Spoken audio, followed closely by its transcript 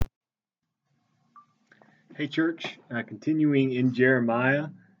Hey, church, continuing in Jeremiah,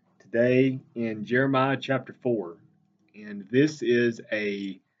 today in Jeremiah chapter 4. And this is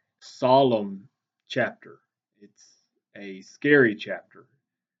a solemn chapter. It's a scary chapter.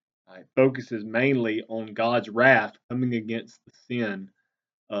 It focuses mainly on God's wrath coming against the sin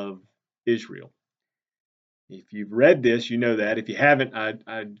of Israel. If you've read this, you know that. If you haven't, I'd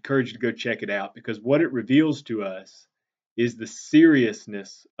encourage you to go check it out because what it reveals to us is the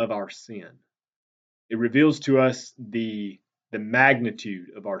seriousness of our sin. It reveals to us the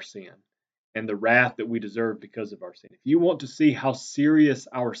magnitude of our sin and the wrath that we deserve because of our sin. If you want to see how serious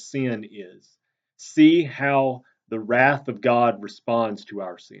our sin is, see how the wrath of God responds to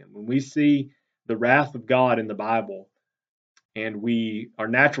our sin. When we see the wrath of God in the Bible and our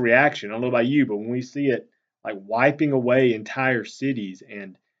natural reaction, I don't know about you, but when we see it like wiping away entire cities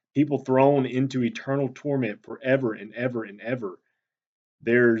and people thrown into eternal torment forever and ever and ever,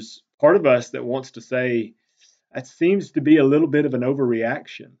 there's part of us that wants to say, that seems to be a little bit of an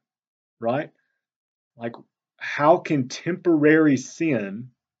overreaction, right? Like, how can temporary sin,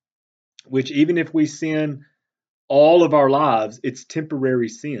 which even if we sin all of our lives, it's temporary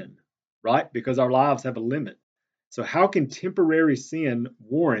sin, right? Because our lives have a limit. So, how can temporary sin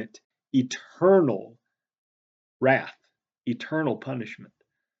warrant eternal wrath, eternal punishment?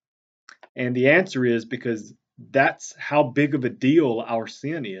 And the answer is because that's how big of a deal our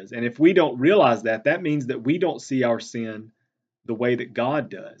sin is. And if we don't realize that, that means that we don't see our sin the way that God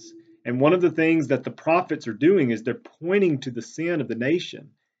does. And one of the things that the prophets are doing is they're pointing to the sin of the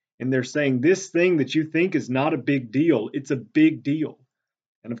nation. And they're saying, this thing that you think is not a big deal, it's a big deal.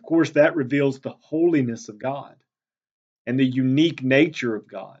 And of course, that reveals the holiness of God and the unique nature of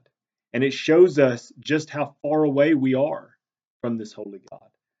God. And it shows us just how far away we are from this holy God.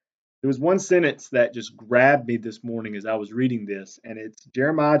 There was one sentence that just grabbed me this morning as I was reading this, and it's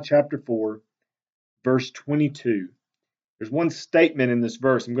Jeremiah chapter 4, verse 22. There's one statement in this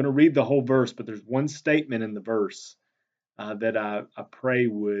verse. I'm going to read the whole verse, but there's one statement in the verse that I pray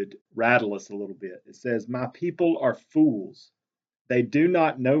would rattle us a little bit. It says, "My people are fools. They do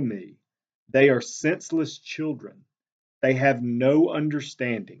not know me. They are senseless children. They have no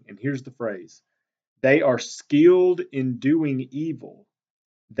understanding." And here's the phrase: they are skilled in doing evil.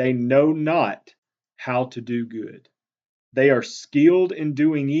 They know not how to do good. They are skilled in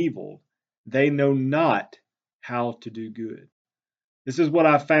doing evil. They know not how to do good. This is what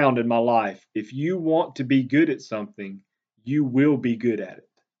I found in my life. If you want to be good at something, you will be good at it.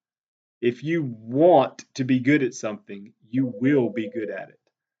 If you want to be good at something, you will be good at it.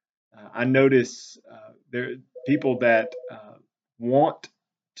 I notice there are people that want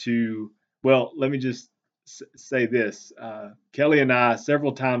to, well, let me just say this. Kelly and I,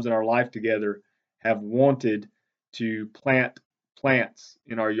 several times in our life together, have wanted to plant plants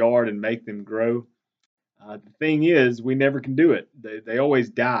in our yard and make them grow. The thing is, we never can do it. They always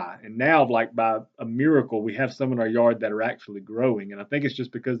die. And now, like by a miracle, we have some in our yard that are actually growing. And I think it's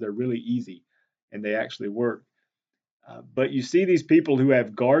just because they're really easy and they actually work. But you see these people who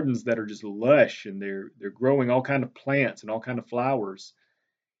have gardens that are just lush and they're growing all kind of plants and all kind of flowers.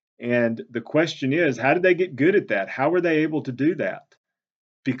 And the question is, how did they get good at that? How were they able to do that?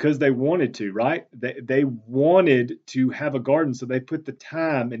 Because they wanted to, right? They wanted to have a garden, so they put the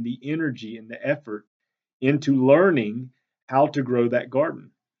time and the energy and the effort into learning how to grow that garden.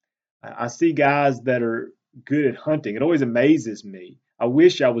 I see guys that are good at hunting. It always amazes me. I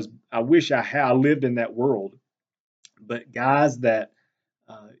lived in that world. But guys that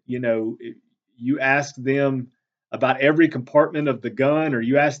you ask them about every compartment of the gun, or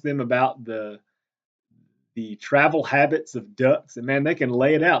you ask them about the travel habits of ducks, and man, they can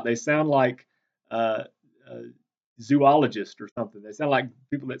lay it out. They sound like uh, uh, zoologists or something. They sound like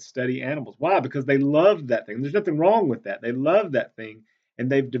people that study animals. Why? Because they love that thing. There's nothing wrong with that. They love that thing, and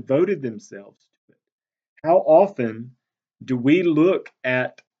they've devoted themselves to it. How often do we look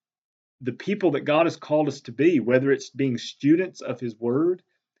at the people that God has called us to be, whether it's being students of His Word,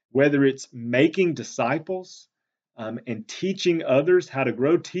 whether it's making disciples, and teaching others how to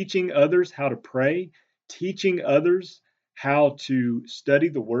grow, teaching others how to pray, teaching others how to study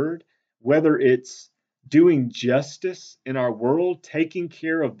the Word, whether it's doing justice in our world, taking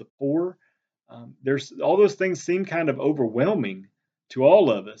care of the poor. There's all those things seem kind of overwhelming to all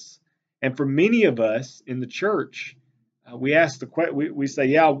of us, and for many of us in the church, we ask the question. We say,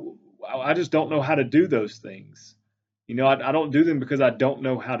 "Yeah, I just don't know how to do those things. I don't do them because I don't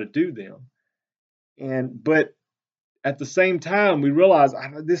know how to do them." But at the same time, we realize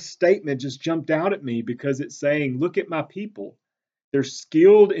this statement just jumped out at me because it's saying, "Look at my people. They're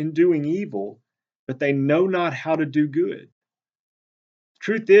skilled in doing evil, but they know not how to do good."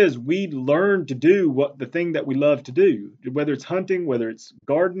 truth is, we learn to do the thing that we love to do, whether it's hunting, whether it's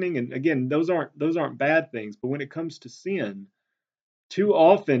gardening, and again, those aren't bad things. But when it comes to sin, too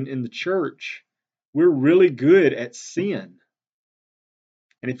often in the church, we're really good at sin.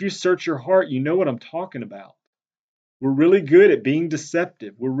 And if you search your heart, you know what I'm talking about. We're really good at being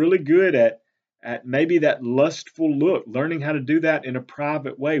deceptive. We're really good at maybe that lustful look, learning how to do that in a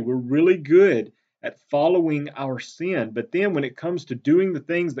private way. We're really good at following our sin. But then when it comes to doing the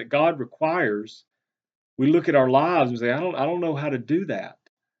things that God requires, we look at our lives and say, I don't know how to do that.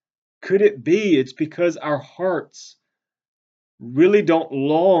 Could it be it's because our hearts really don't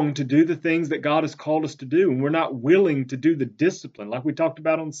long to do the things that God has called us to do, and we're not willing to do the discipline, like we talked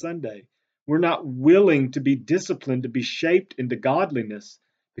about on Sunday. We're not willing to be disciplined, to be shaped into godliness,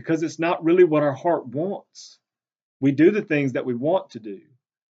 because it's not really what our heart wants. We do the things that we want to do,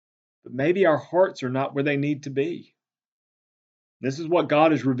 but maybe our hearts are not where they need to be. This is what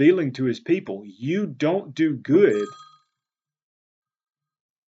God is revealing to his people. You don't do good.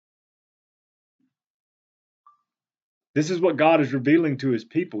 This is what God is revealing to his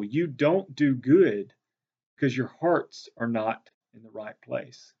people. You don't do good because your hearts are not in the right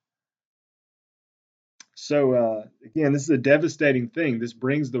place. So, again, this is a devastating thing. This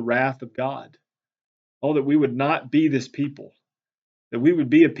brings the wrath of God. Oh, that we would not be this people, that we would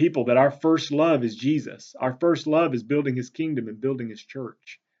be a people that our first love is Jesus. Our first love is building his kingdom and building his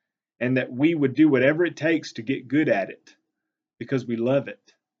church, and that we would do whatever it takes to get good at it because we love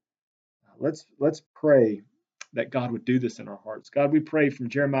it. Let's pray that God would do this in our hearts. God, we pray from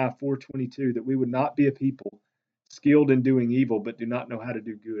Jeremiah 4:22 that we would not be a people skilled in doing evil but do not know how to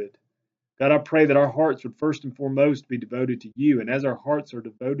do good. God, I pray that our hearts would first and foremost be devoted to you. And as our hearts are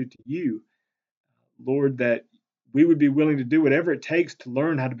devoted to you, Lord, that we would be willing to do whatever it takes to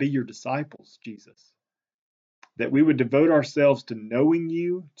learn how to be your disciples, Jesus. That we would devote ourselves to knowing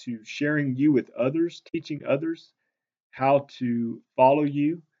you, to sharing you with others, teaching others how to follow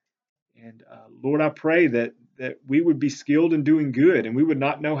you. And Lord, I pray that we would be skilled in doing good and we would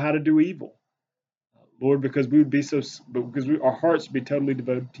not know how to do evil. Lord, because we would be our hearts would be totally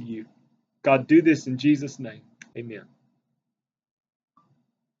devoted to you. God, do this in Jesus' name. Amen.